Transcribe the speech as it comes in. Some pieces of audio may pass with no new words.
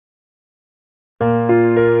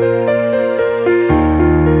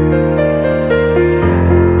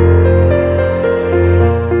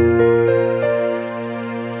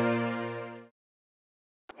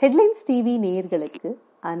Headlines TV நேயர்களுக்கு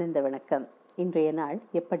ஆனந்த வணக்கம். இன்றைய நாள்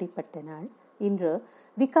எப்படிப்பட்ட நாள்? இன்று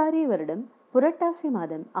விகாரி வருடம் புரட்டாசி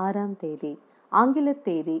மாதம் 6ஆம் தேதி, ஆங்கில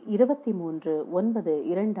தேதி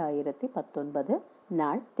 23/9/2019,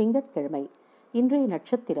 நாள் திங்கட்கிழமை. இன்றைய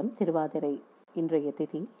நட்சத்திரம் திருவாதிரை. இன்றைய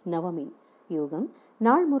திதி நவமி. யோகம்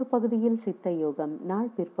நாள் முற்பகுதியில் சித்த யோகம், நாள்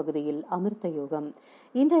பிற்பகுதியில் அமிர்த யோகம்.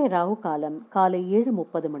 இன்றைய ராகு காலம் காலை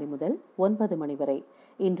 7:30 மணி முதல் 9 மணி வரை.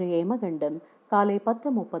 இன்றைய யமகண்டம் காலை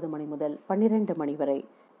 10:30 மணி முதல் 12 மணி வரை.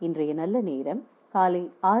 இன்றைய நல்ல நேரம் காலை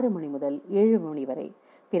 6 மணி முதல் 7 மணி வரை.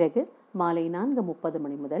 பிறகு மாலை 4:30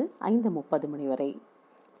 மணி முதல் 5:30 மணி வரை.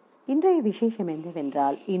 இன்றைய விசேஷம்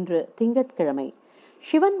என்னவென்றால், இன்று திங்கட்கிழமை,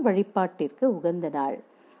 சிவன் வழிபாட்டிற்கு உகந்த நாள்.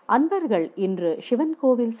 அன்பர்கள் இன்று சிவன்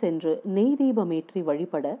கோவில் சென்று நெய் தீபமேற்றி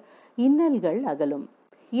வழிபட இன்னல்கள் அகலும்.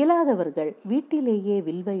 இயலாதவர்கள் வீட்டிலேயே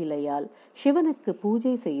வில்வ இலையால் சிவனுக்கு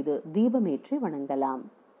பூஜை செய்து தீபமேற்றி வணங்கலாம்.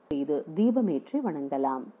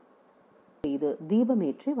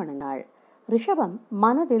 நாள். ரிஷபம்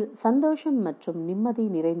மனதில் சந்தோஷம் மற்றும் நிம்மதி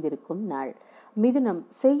நிறைந்திருக்கும் நாள். மிதுனம்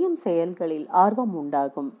செய்யும் செயல்களில் ஆர்வம்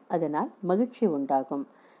உண்டாகும், அதனால் மகிழ்ச்சி உண்டாகும்.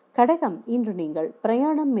 கடகம் இன்று நீங்கள்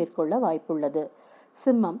பிரயாணம் மேற்கொள்ள வாய்ப்புள்ளது.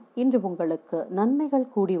 சிம்மம் இன்று உங்களுக்கு நன்மைகள்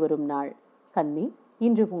கூடி வரும் நாள். கன்னி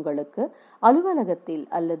இன்று உங்களுக்கு அலுவலகத்தில்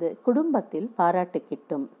அல்லது குடும்பத்தில் பாராட்டு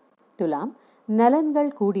கிட்டும். துலாம்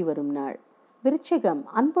நலன்கள் கூடி வரும் நாள். விருச்சிகம்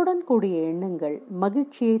அன்புடன் கூடிய எண்ணங்கள்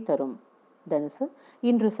மகிழ்ச்சியை தரும். தனுசு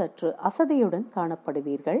இன்று சற்று அசதியுடன்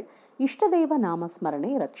காணப்படுவீர்கள். இஷ்டதெய்வ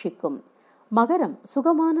நாமஸ்மரணை ரட்சிக்கும். மகரம்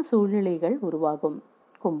சுகமான சூழ்நிலைகள் உருவாகும்.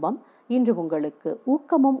 கும்பம் இன்று உங்களுக்கு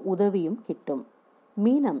ஊக்கமும் உதவியும் கிட்டும்.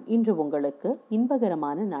 மீனம் இன்று உங்களுக்கு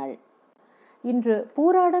இன்பகரமான நாள். இன்று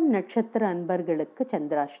பூராடம் நட்சத்திர அன்பர்களுக்கு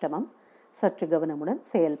சந்திராஷ்டமம். சற்று கவனமுடன்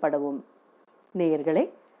செயல்படவும். நேயர்களே,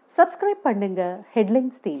 சப்ஸ்கிரைப் பண்ணுங்க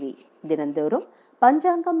ஹெட்லைன்ஸ் டிவி. தினந்தோறும்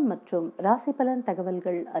பஞ்சாங்கம் மற்றும் ராசி பலன்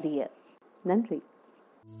தகவல்கள் அறிய. நன்றி.